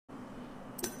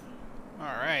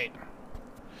Alright.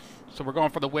 So we're going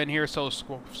for the win here,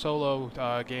 solo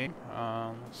game.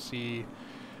 Let's see.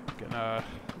 Gonna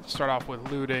start off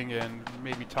with looting and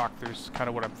maybe talk through kind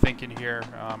of what I'm thinking here.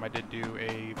 I did do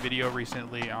a video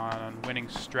recently on winning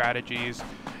strategies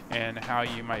and how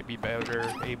you might be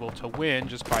better able to win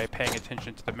just by paying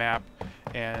attention to the map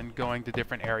and going to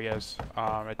different areas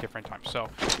at different times. So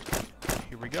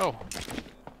here we go.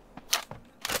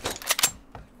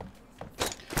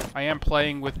 I am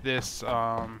playing with this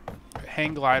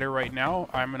hang glider right now.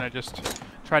 I'm gonna just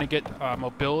try to get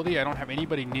mobility. I don't have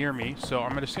anybody near me, so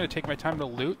I'm just gonna take my time to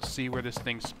loot, see where this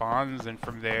thing spawns, and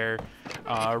from there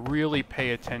really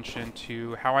pay attention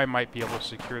to how I might be able to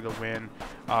secure the win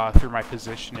through my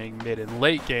positioning mid and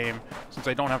late game, since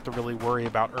I don't have to really worry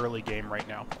about early game right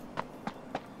now.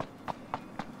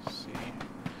 Let's see,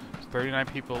 there's 39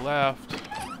 people left.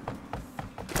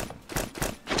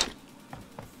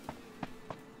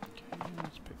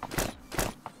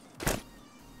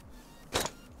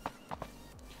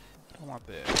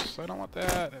 This. I don't want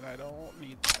that, and I don't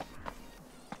need that.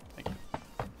 Thank you.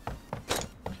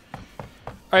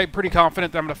 Alright, pretty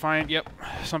confident that I'm going to find, yep,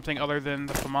 something other than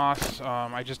the FAMAS.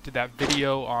 I just did that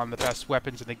video on the best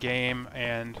weapons in the game,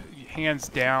 and hands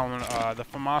down, the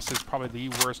FAMAS is probably the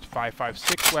worst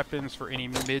 5.56 weapons for any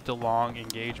mid to long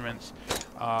engagements.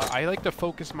 I like to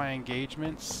focus my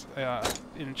engagements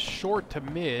in short to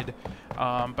mid,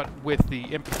 but with the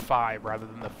MP5 rather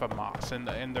than the FAMAS.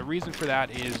 And the reason for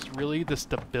that is really the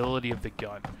stability of the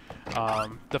gun.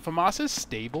 The FAMAS is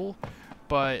stable,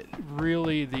 but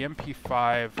really the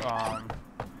MP5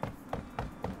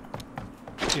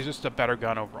 is just a better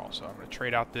gun overall. So I'm going to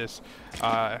trade out this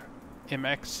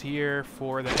MX here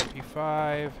for the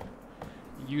MP5.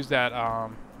 Use that.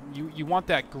 You want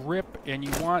that grip, and you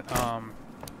want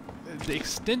the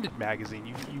extended magazine.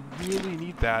 You really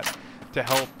need that to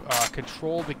help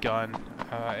control the gun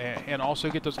and also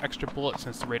get those extra bullets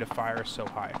since the rate of fire is so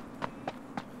high.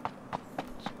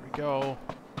 So here we go.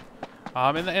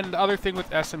 And the other thing with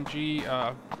SMG,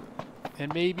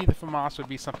 and maybe the FAMAS would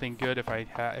be something good if I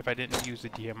didn't use the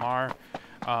DMR.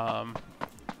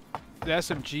 The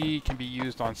SMG can be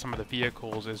used on some of the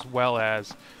vehicles as well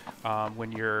as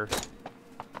when you're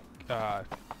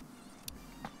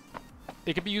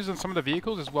it can be used on some of the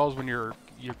vehicles as well as when you're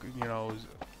you know,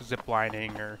 zip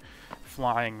lining or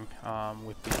flying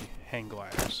with the hang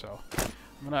glider. So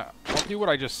I'll do what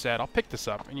I just said. I'll pick this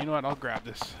up, and you know what? I'll grab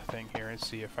this thing here and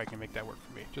see if I can make that work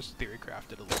for me. Just theory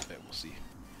craft it a little bit. We'll see.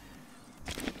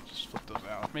 Just flip those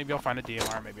out. Maybe I'll find a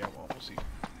DMR. Maybe I won't. We'll see.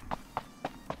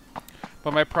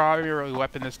 But my primary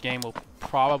weapon this game will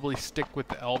probably stick with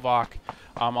the LVOC.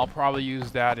 I'll probably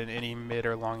use that in any mid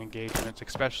or long engagements,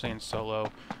 especially in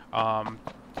solo.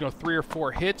 You know, 3 or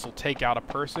 4 hits will take out a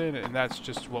person, and that's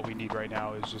just what we need right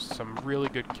now, is just some really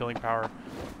good killing power.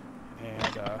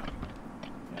 And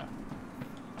yeah.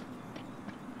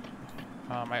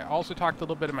 I also talked a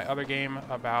little bit in my other game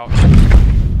about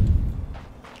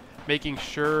making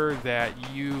sure that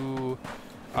you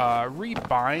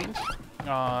rebind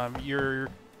your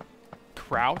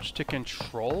crouch to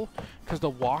control, because the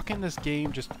walk in this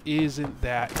game just isn't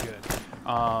that good.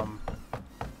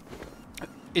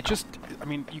 It just, I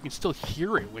mean, you can still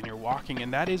hear it when you're walking,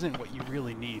 and that isn't what you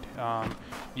really need.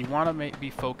 You want to be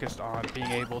focused on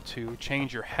being able to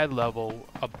change your head level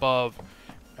above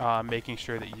making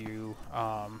sure that you,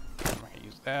 I'm not going to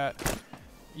use that.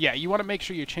 Yeah, you want to make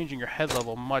sure you're changing your head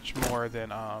level much more than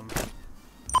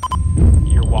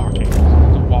you're walking.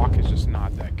 The walk is just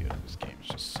not that good in this game.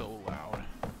 It's just so loud.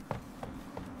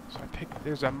 So I picked,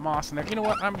 there's that moss in there. You know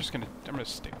what? I'm gonna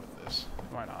stick with this.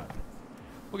 Why not?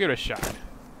 We'll give it a shot.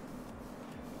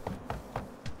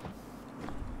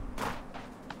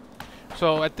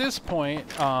 So at this point,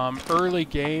 early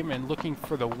game and looking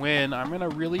for the win, I'm gonna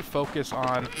really focus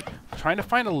on trying to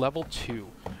find a level 2.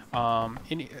 A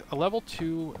level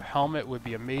 2 helmet would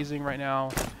be amazing right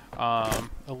now. A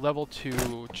level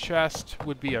 2 chest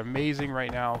would be amazing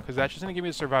right now, because that's just going to give me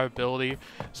the survivability.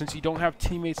 Since you don't have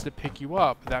teammates to pick you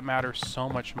up, that matters so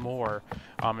much more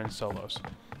in solos.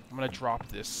 I'm going to drop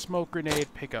this smoke grenade,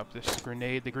 pick up this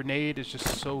grenade. The grenade is just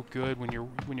so good when you're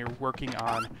working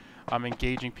on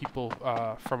engaging people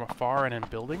from afar and in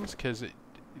buildings, because it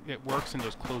works in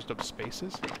those closed up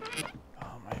spaces.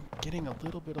 I'm getting a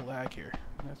little bit of lag here.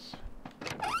 That's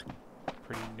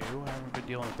pretty new. I haven't been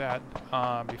dealing with that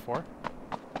before.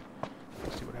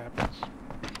 Let's see what happens.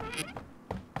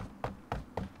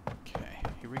 Okay,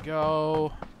 here we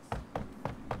go.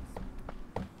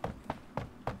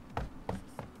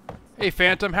 Hey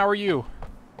Phantom, how are you?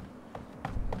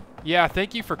 Yeah,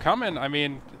 thank you for coming. I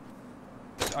mean,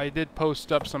 I did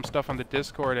post up some stuff on the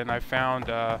Discord, and I found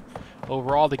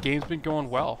overall the game's been going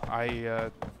well. I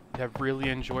have really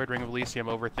enjoyed Ring of Elysium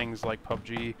over things like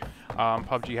PUBG.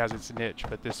 PUBG has its niche,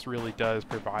 but this really does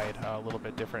provide a little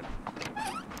bit different.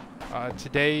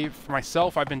 Today, for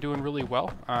myself, I've been doing really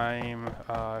well. I'm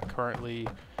currently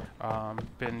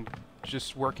been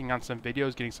just working on some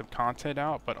videos, getting some content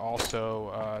out, but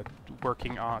also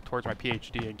working on towards my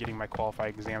PhD and getting my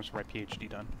qualifying exams for my PhD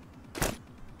done.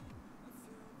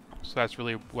 So that's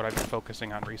really what I've been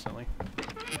focusing on recently.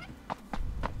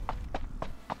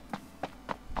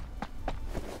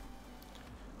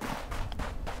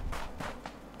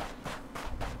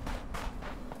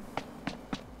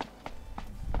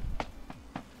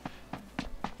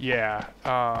 Yeah.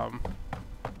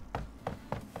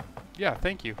 Yeah,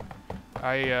 thank you.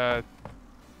 I,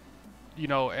 you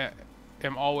know,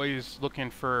 am always looking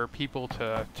for people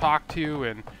to talk to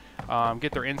and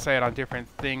get their insight on different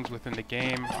things within the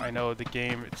game. I know the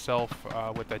game itself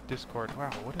with that Discord.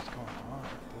 Wow, what is going on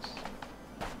with this?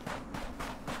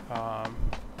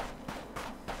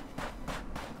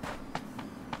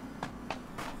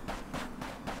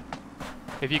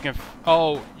 If you can,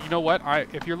 oh, you know what?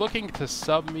 If you're looking to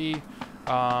sub me,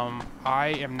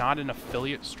 I am not an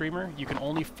affiliate streamer. You can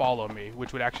only follow me,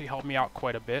 which would actually help me out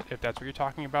quite a bit if that's what you're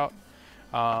talking about.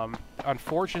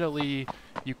 Unfortunately,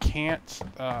 you can't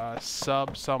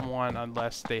sub someone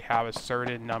unless they have a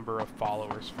certain number of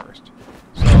followers first.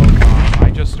 So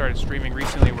I just started streaming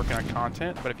recently, working on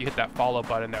content, but if you hit that follow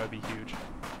button, that would be huge.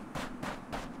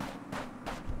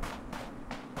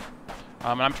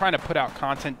 And I'm trying to put out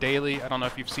content daily. I don't know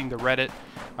if you've seen the Reddit.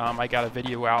 I got a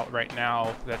video out right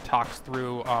now that talks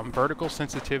through vertical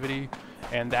sensitivity,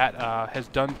 and that has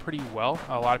done pretty well.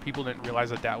 A lot of people didn't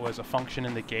realize that that was a function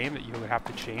in the game that you would have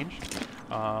to change.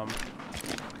 So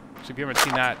if you haven't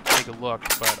seen that, take a look.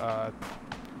 But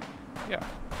yeah.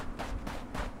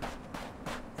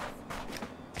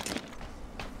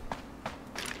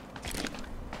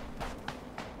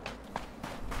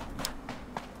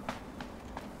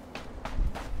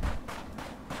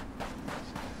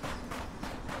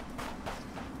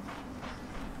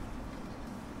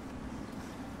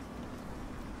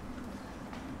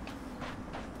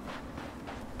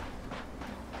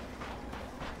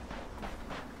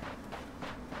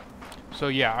 So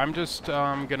yeah, I'm just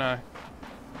gonna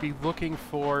be looking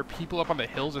for people up on the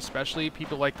hills, especially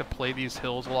people like to play these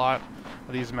hills a lot,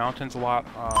 these mountains a lot.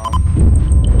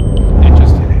 It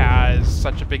just has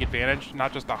such a big advantage,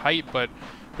 not just the height, but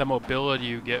the mobility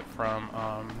you get from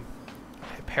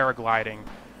paragliding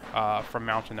from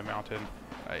mountain to mountain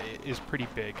is pretty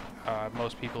big.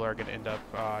 Most people are going to end up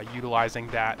utilizing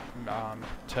that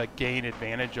to gain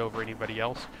advantage over anybody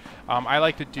else. I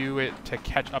like to do it to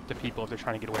catch up to people if they're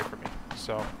trying to get away from me.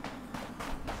 So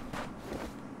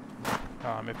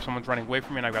if someone's running away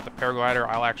from me and I've got the paraglider,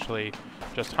 I'll actually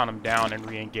just hunt them down and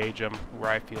re-engage them where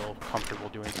I feel comfortable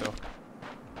doing so.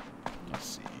 Let's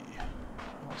see. I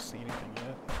don't see anything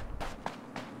yet.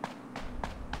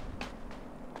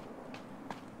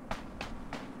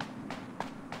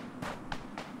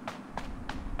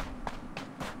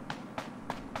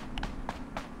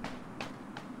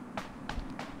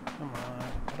 Come on.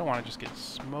 I don't want to just get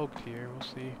smoked here. We'll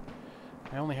see.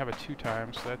 I only have it 2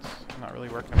 times, so that's not really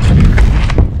working in my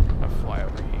favor. I'll fly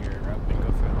over here rather than go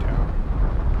through the town.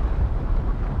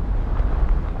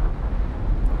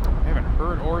 I haven't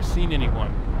heard or seen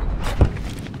anyone.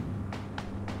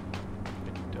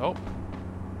 Oh.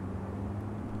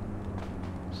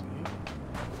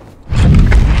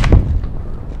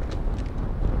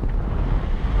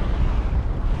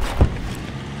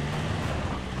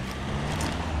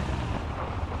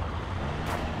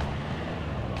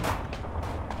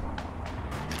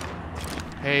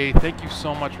 Hey, thank you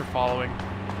so much for following.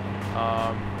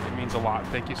 It means a lot.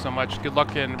 Thank you so much. Good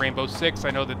luck in Rainbow Six.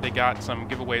 I know that they got some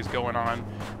giveaways going on,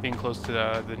 being close to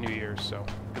the New Year's, so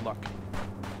good luck.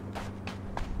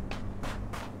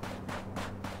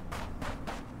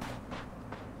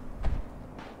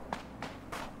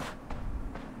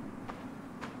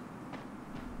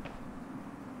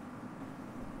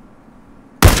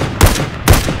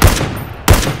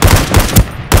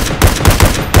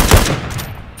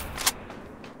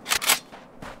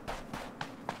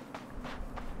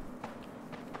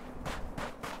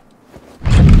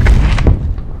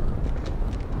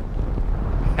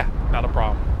 Not a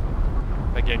problem.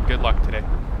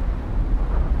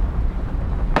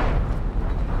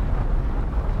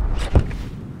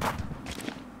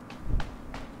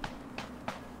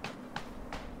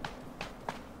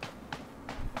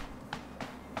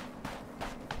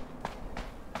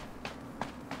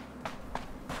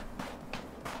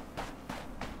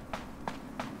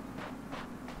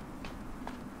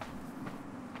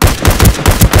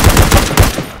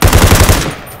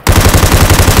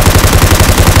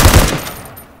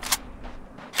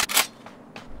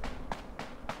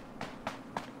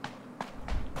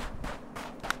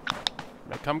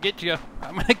 come get you.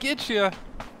 I'm gonna get you.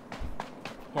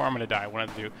 Or I'm gonna die. One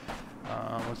of the two.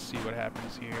 Let's see what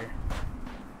happens here.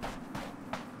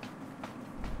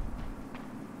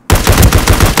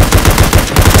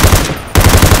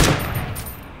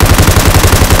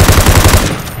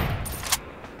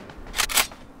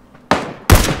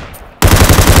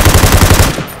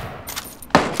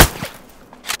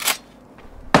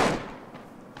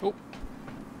 Oh.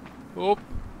 Oh.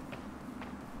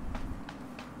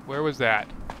 Where was that?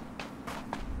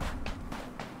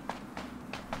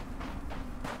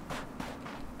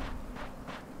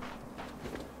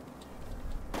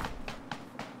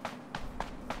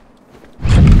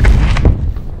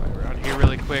 Right around here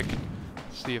really quick.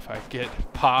 See if I get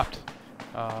popped.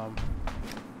 Oh,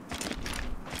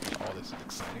 this is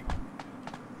exciting.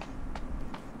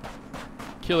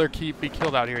 Killer keep be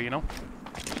killed out here, you know?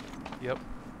 Yep.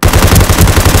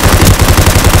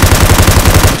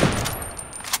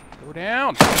 Go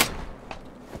down.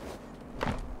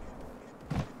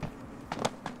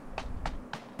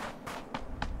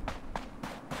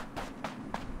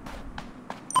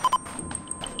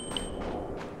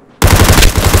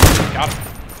 Got him.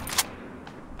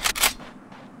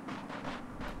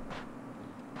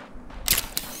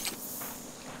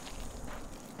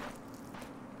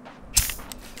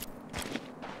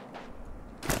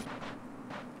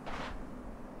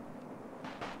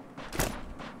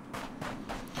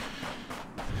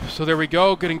 So there we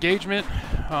go, good engagement.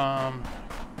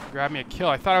 Grabbed me a kill.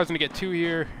 I thought I was gonna get 2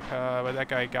 here, but that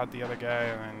guy got the other guy,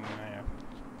 and then, yeah,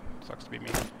 sucks to be me.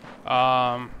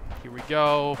 Here we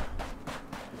go.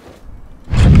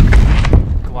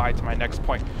 Glide to my next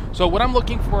point. So what I'm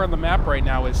looking for on the map right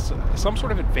now is some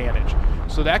sort of advantage.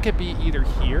 So that could be either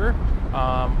here,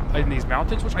 in these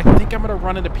mountains, which I think I'm gonna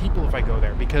run into people if I go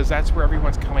there, because that's where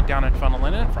everyone's coming down and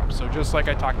funneling in from. So just like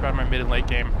I talked about in my mid and late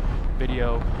game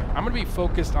video, I'm going to be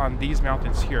focused on these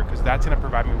mountains here because that's going to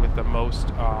provide me with the most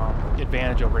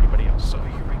advantage over anybody else. So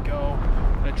here we go.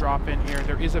 I'm going to drop in here.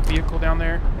 There is a vehicle down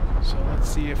there. So let's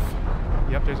see if...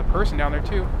 Yep, there's a person down there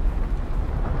too.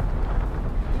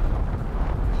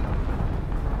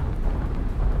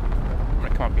 I'm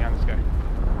going to come up behind this guy.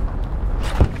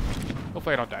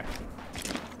 Hopefully I don't die.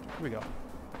 Here we go.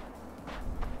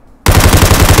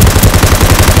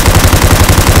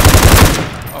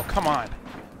 Oh, come on.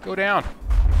 Go down.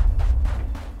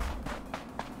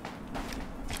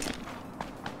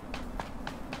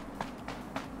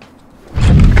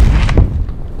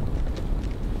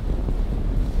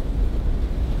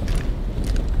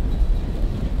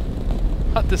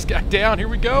 Hunt this guy down. Here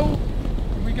we go.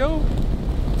 Here we go.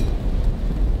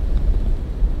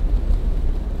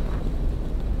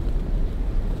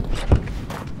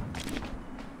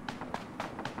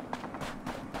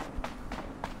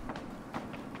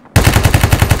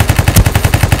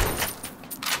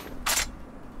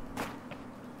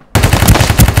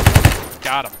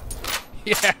 Got him.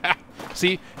 Yeah.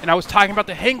 See, and I was talking about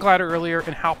the hang glider earlier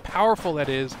and how powerful that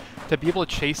is to be able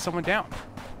to chase someone down.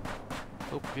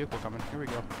 Oh, vehicle coming. Here we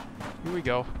go. Here we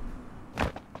go.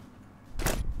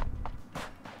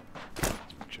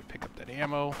 Should pick up that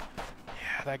ammo.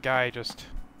 Yeah, that guy just...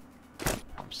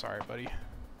 I'm sorry, buddy.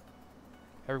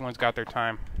 Everyone's got their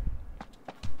time.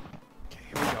 Okay,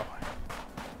 here we go.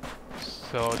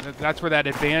 So that's where that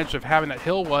advantage of having that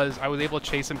hill was. I was able to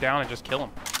chase him down and just kill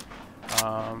him.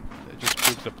 It just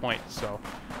proves the point. So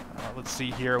let's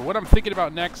see here. What I'm thinking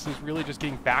about next is really just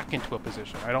getting back into a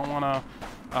position. I don't want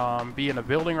to be in a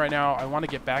building right now. I want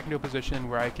to get back into a position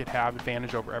where I could have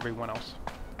advantage over everyone else.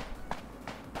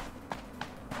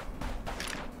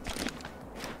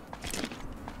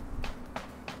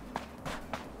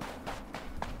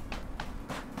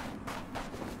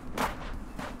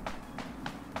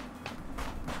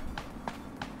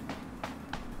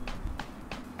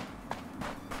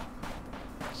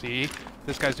 See,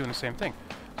 this guy's doing the same thing.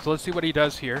 So let's see what he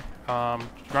does here.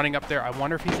 Running up there. I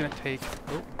wonder if he's going to take...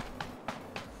 Oh.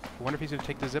 I wonder if he's going to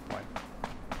take the zip line.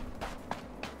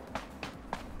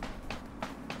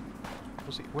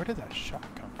 We'll see. Where did that shot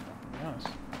come from? To be honest.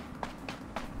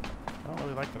 I don't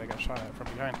really like that I got shot at from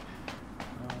behind.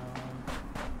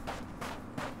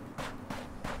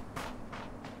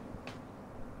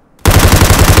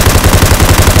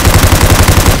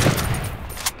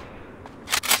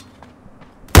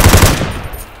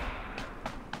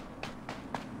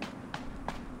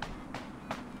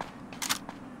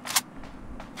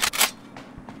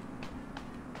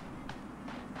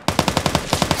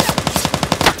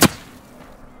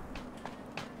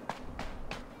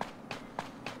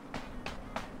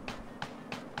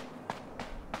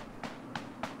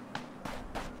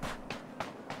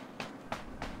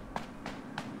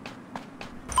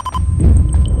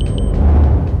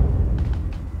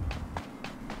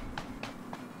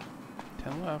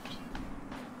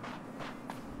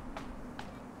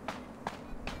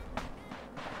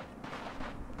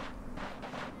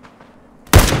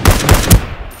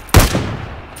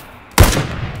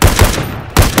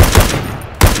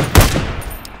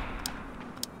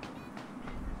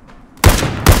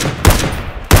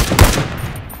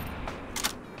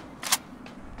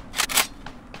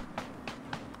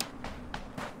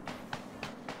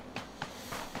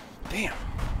 Damn.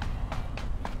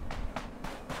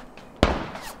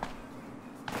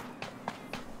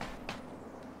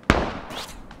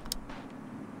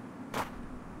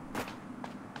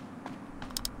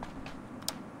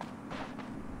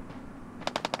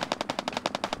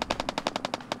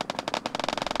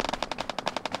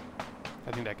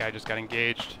 I think that guy just got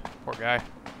engaged. Poor guy.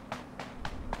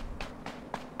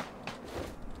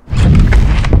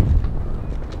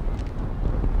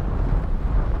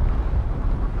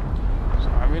 So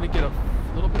I'm going to get a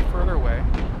little bit further away.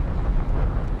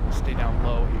 Stay down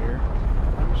low here.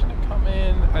 I'm just going to come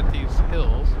in at these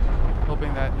hills,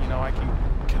 hoping that, you know, I can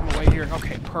come away here.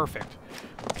 Okay, perfect.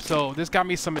 So this got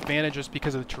me some advantage just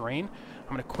because of the terrain.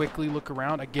 I'm going to quickly look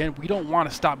around. Again, we don't want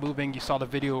to stop moving. You saw the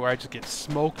video where I just get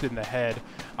smoked in the head.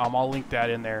 I'll link that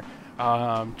in there.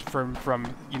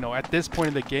 From you know, at this point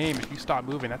in the game, if you stop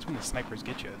moving, that's when the snipers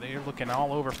get you. They're looking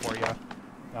all over for you.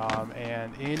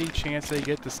 And any chance they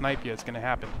get to snipe you, it's going to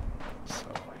happen. So,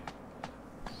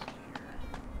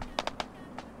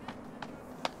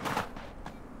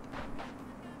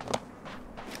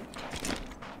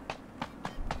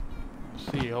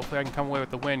 see. Hopefully I can come away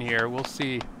with the win here. We'll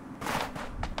see.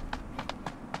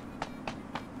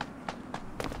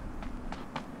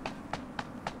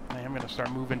 I'm going to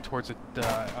start moving towards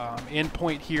the end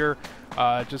point here.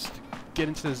 Just get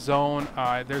into the zone.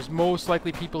 There's most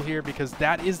likely people here because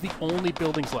that is the only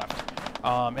buildings left.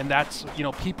 And that's, you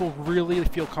know, people really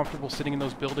feel comfortable sitting in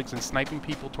those buildings and sniping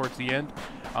people towards the end.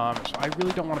 So I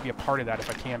really don't want to be a part of that if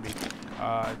I can be.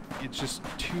 It's just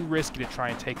too risky to try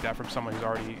and take that from someone who's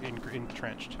already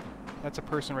entrenched. That's a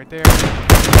person right there.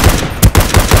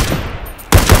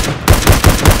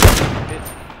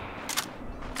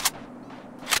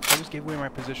 I just gave away my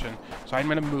position, so I'm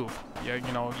gonna move. Yeah,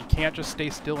 you know, you can't just stay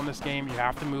still in this game. You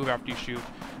have to move after you shoot.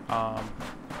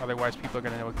 Otherwise, people are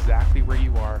gonna know exactly where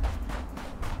you are.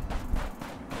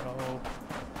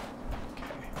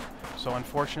 Okay. So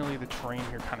unfortunately, the terrain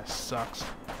here kind of sucks.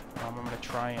 I'm gonna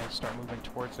try and start moving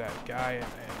towards that guy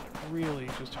and really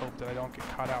just hope that I don't get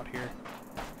caught out here.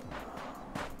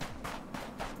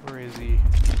 Where is he?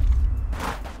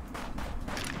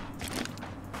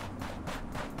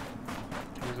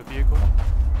 Here's a vehicle.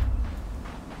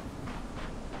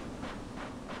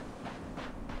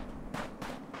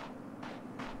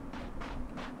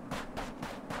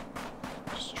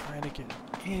 Just trying to get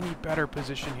any better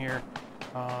position here,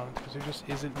 because there just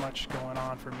isn't much going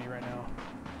on for me right now.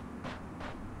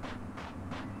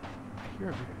 I hear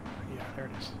a vehicle. Yeah, there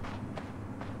it is.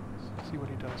 Let's see what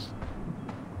he does.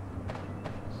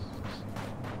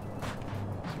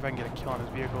 See if I can get a kill on his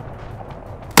vehicle.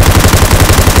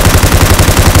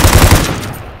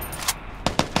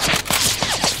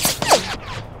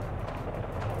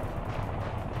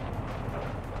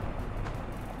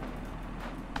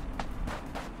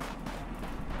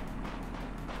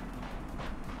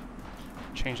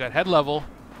 Change that head level.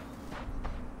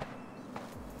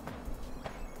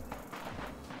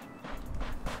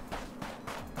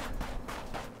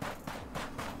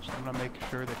 So I'm gonna make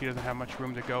sure that he doesn't have much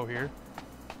room to go here.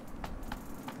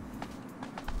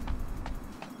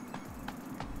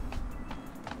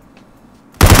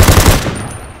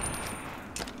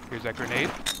 Here's that grenade.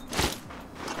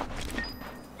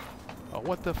 Oh,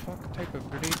 what the fuck type of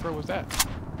grenade throw was that?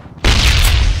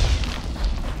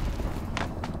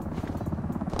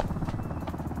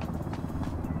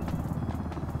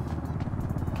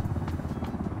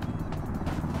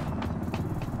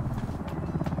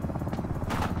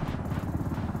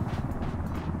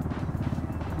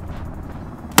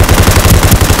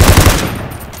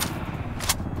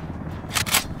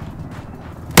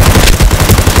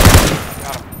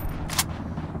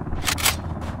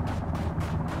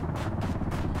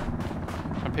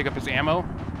 Pick up his ammo.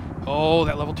 Oh,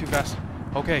 that level 2 vest.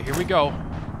 Okay, here we go. I'm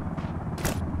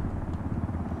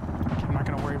not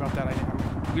going to worry about that.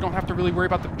 We don't have to really worry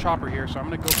about the chopper here, so I'm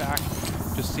going to go back,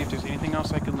 just see if there's anything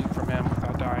else I can loot from him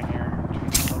without dying here.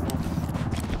 Change level.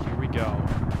 Here we go.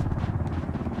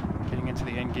 Getting into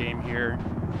the end game here.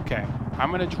 Okay, I'm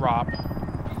going to drop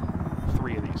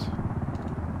 3 of these.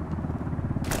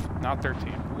 Not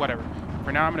 13. Whatever.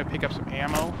 For now, I'm going to pick up some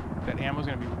ammo. That ammo is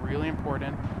going to be really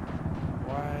important.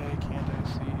 Why can't I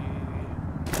see?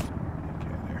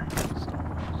 Okay, there.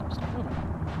 Stop moving.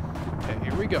 Okay,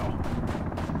 here we go.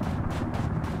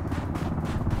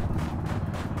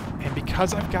 And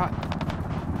because I've got,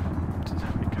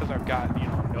 you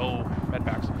know, no med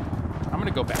packs, I'm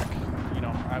gonna go back. You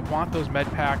know, I want those med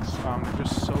packs. They're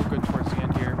just so good towards the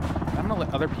end here. And I'm gonna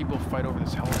let other people fight over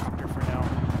this helicopter for now.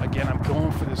 Again, I'm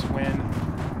going for this win.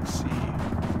 Let's see.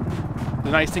 The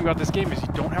nice thing about this game is you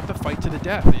don't have to fight to the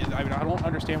death. I mean, I don't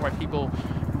understand why people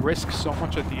risk so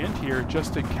much at the end here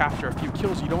just to capture a few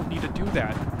kills. You don't need to do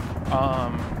that.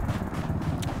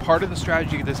 Part of the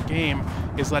strategy of this game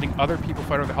is letting other people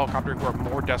fight over the helicopter who are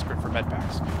more desperate for med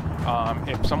packs.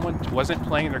 If someone wasn't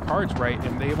playing their cards right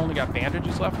and they've only got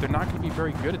bandages left, they're not going to be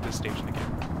very good at this stage in the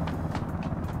game.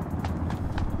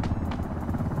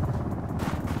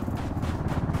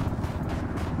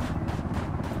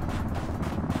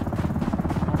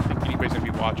 I don't think anybody's going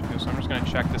to be watching this, so I'm just going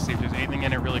to check to see if there's anything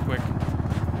in it really quick.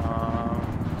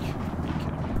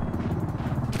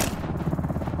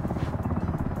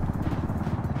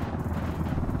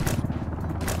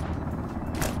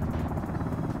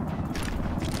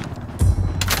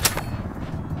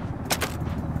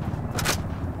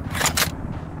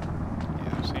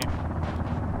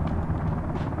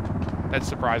 That's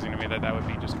surprising to me that that would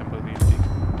be just completely empty,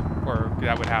 or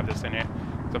that would have this in it.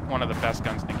 It's one of the best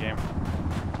guns in the game.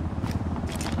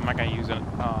 I'm not going to use it.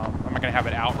 I'm not going to have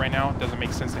it out right now. It doesn't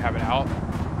make sense to have it out.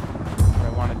 What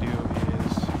I want to do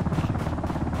is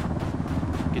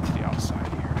get to the outside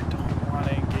here. I don't want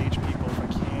to engage people if I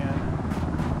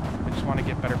can. I just want to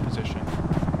get better position.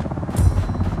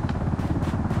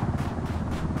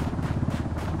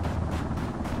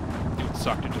 It would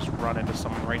suck to just run into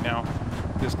someone right now.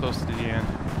 This close to the end.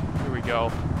 Here we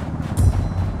go.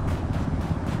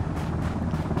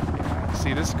 Yeah,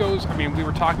 see, this goes, I mean, we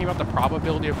were talking about the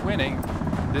probability of winning.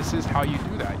 This is how you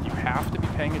do that. You have to be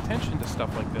paying attention to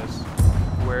stuff like this,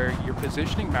 where your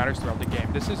positioning matters throughout the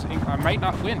game. This is, I might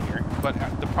not win here, but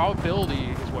the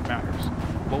probability is what matters.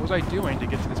 What was I doing to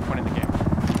get to this point in the game?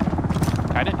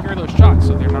 I didn't hear those shots,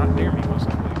 so they're not near me, most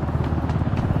likely.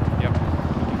 Yep,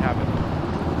 you can have it.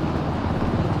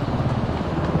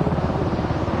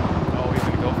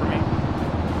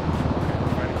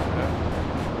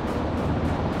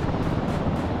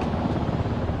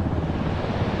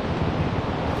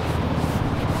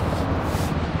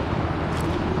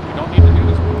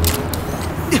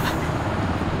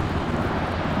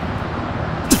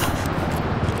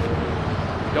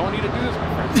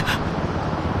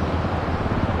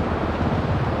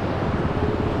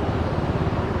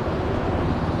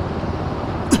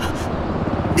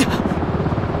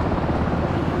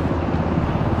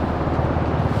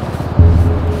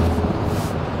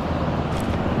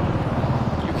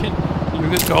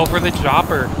 Just go for the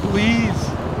chopper, please.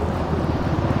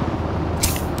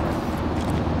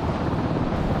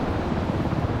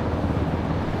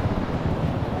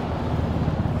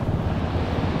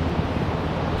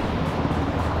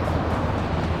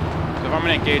 So if I'm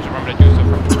gonna engage him, I'm gonna do so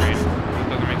from terrain. It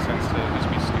doesn't make sense to just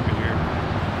be stupid here.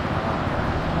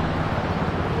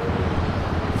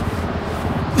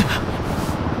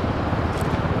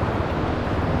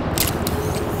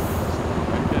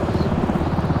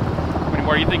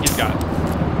 What do you think he's got? I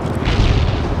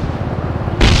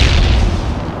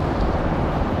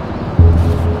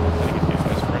think he's getting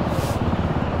desperate.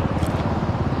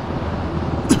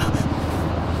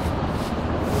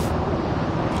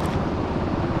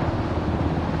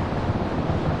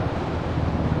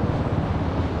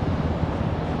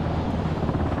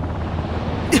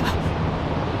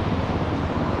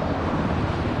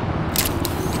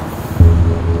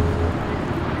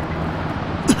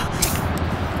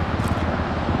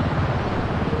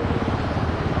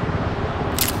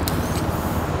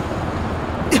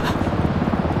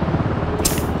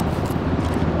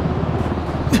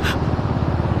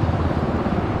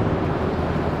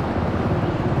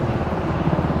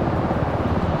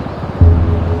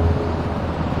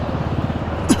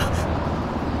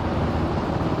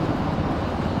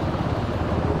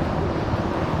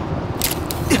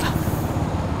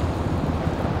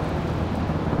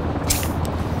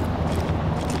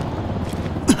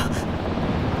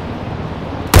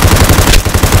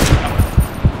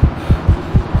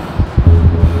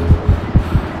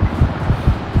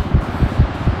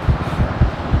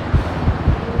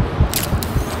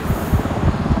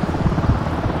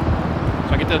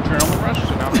 The adrenaline rush,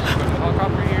 so now I'm just going to go to the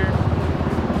helicopter here.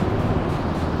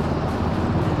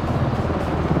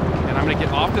 And I'm going to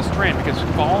get off this train because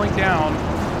falling down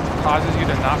causes you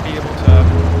to not be able to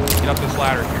get up this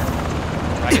ladder here.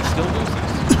 And I can still lose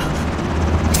this.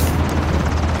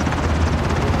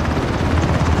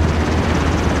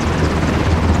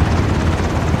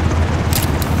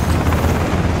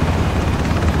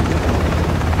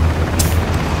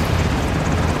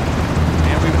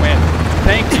 And we win.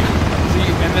 Thank you.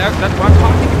 That's what I'm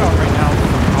talking about right now. The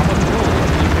probability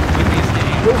that you can win these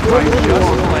games by just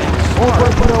playing smart.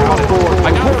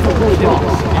 I got 4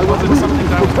 kills. It wasn't something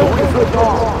that I was going for.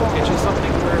 It's just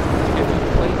something where if you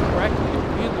play correctly, if you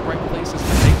be in the right places,